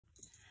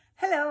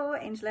Hello,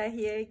 Angela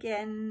here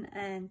again,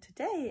 and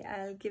today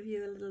I'll give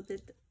you a little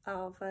bit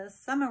of a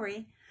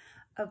summary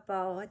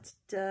about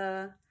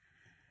the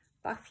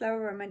Bach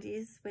flower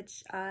remedies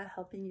which are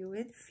helping you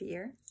with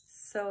fear.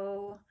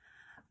 So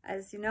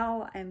as you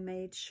know, I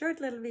made short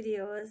little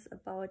videos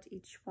about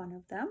each one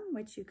of them,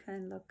 which you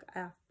can look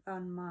up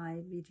on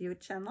my video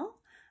channel.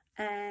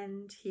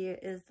 And here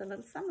is the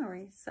little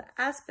summary. So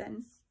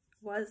aspen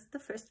was the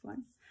first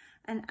one,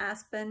 and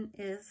aspen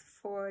is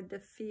for the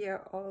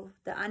fear of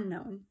the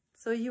unknown.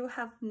 So you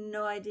have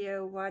no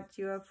idea what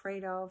you're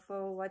afraid of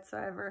or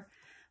whatsoever,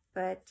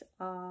 but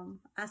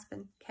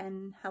aspen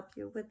can help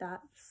you with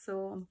that.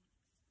 So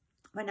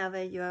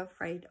whenever you're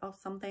afraid of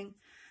something,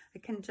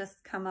 it can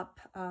just come up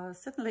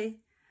suddenly,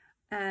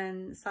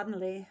 and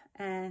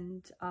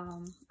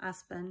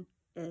aspen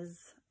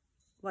is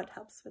what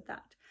helps with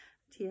that.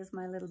 Here's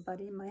my little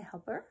buddy, my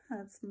helper,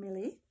 that's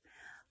Millie.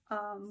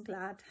 I'm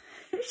glad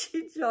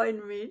she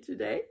joined me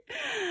today,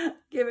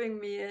 giving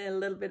me a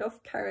little bit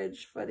of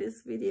courage for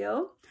this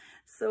video.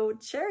 So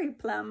cherry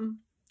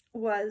plum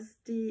was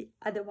the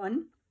other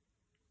one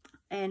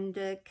in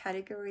the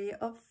category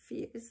of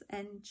fears,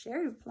 and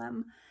cherry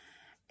plum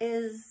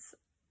is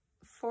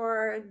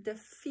for the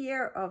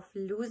fear of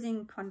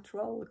losing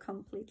control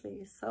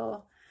completely.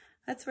 So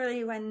that's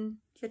really when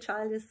your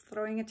child is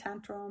throwing a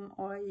tantrum,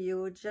 or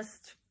you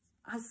just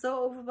are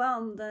so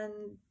overwhelmed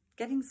and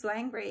getting so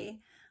angry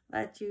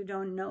that you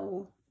don't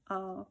know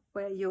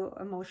where your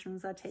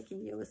emotions are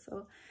taking you.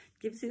 So it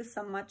gives you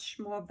so much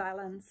more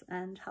balance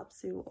and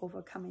helps you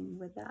overcoming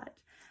with that.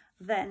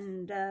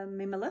 Then the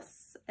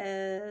mimulus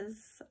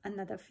is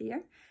another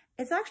fear.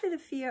 It's actually the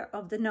fear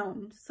of the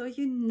known. So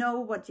you know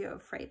what you're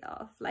afraid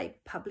of,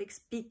 like public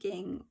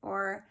speaking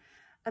or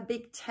a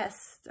big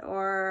test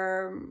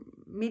or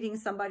meeting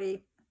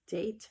somebody,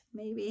 date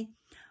maybe,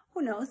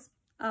 who knows.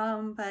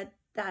 But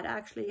that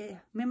actually,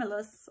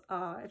 mimulus,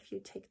 if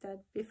you take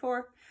that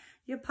before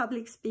you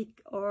public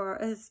speak or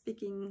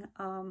speaking,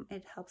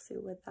 it helps you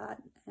with that.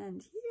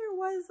 And here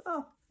was,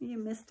 oh, you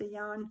missed a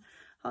yarn,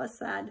 how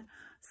sad.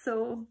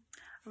 So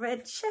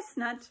red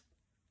chestnut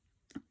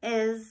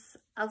is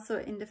also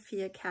in the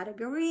fear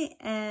category,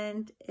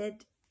 and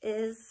it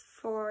is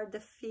for the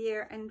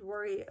fear and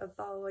worry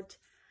about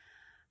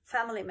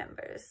family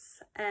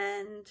members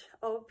and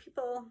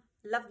people,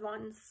 loved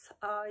ones.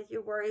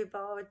 You worry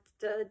about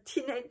the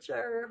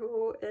teenager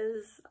who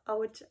is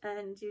out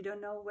and you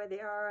don't know where they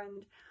are,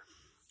 and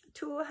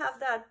to have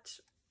that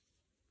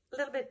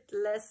little bit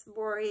less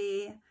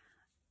worry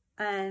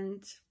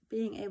and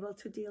being able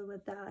to deal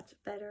with that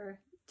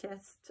better,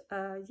 just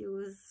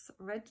use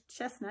red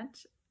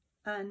chestnut,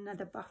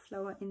 another Bach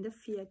flower in the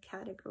fear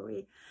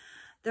category.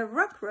 The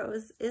rock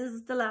rose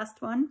is the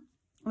last one,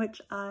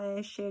 which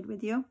I shared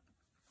with you.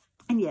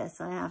 And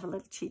yes, I have a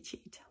little cheat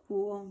sheet.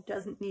 Who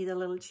doesn't need a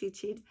little cheat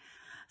sheet?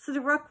 So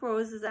the rock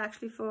rose is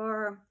actually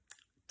for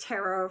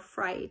terror,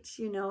 fright,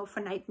 you know, for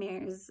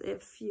nightmares.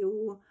 If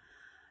you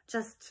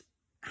just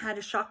had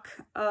a shock,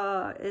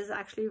 is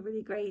actually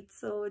really great.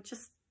 So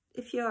just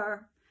if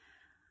you're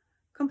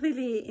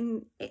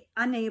completely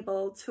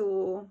unable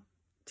to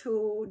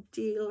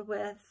deal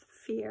with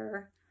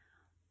fear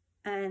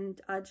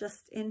and are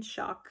just in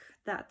shock,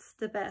 that's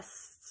the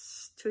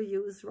best to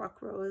use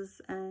rock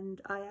rose.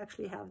 And I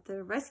actually have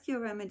the rescue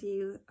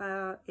remedy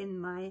in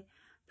my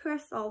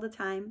purse all the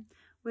time,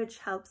 which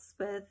helps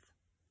with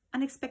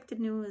unexpected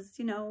news,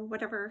 you know,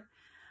 whatever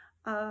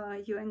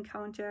you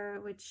encounter,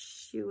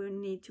 which you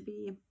need to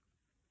be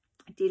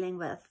dealing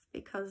with,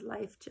 because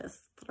life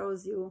just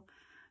throws you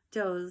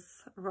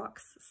those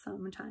rocks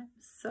sometimes.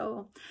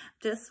 So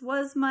this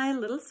was my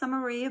little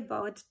summary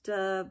about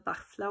the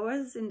Bach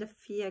flowers in the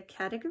fear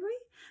category.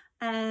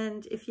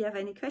 And if you have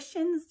any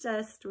questions,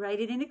 just write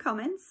it in the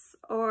comments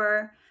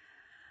or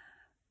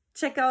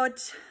check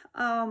out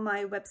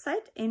my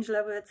website,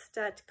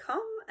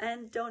 angelawords.com,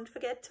 and don't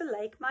forget to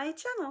like my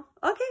channel.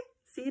 Okay,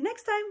 see you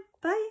next time.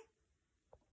 Bye.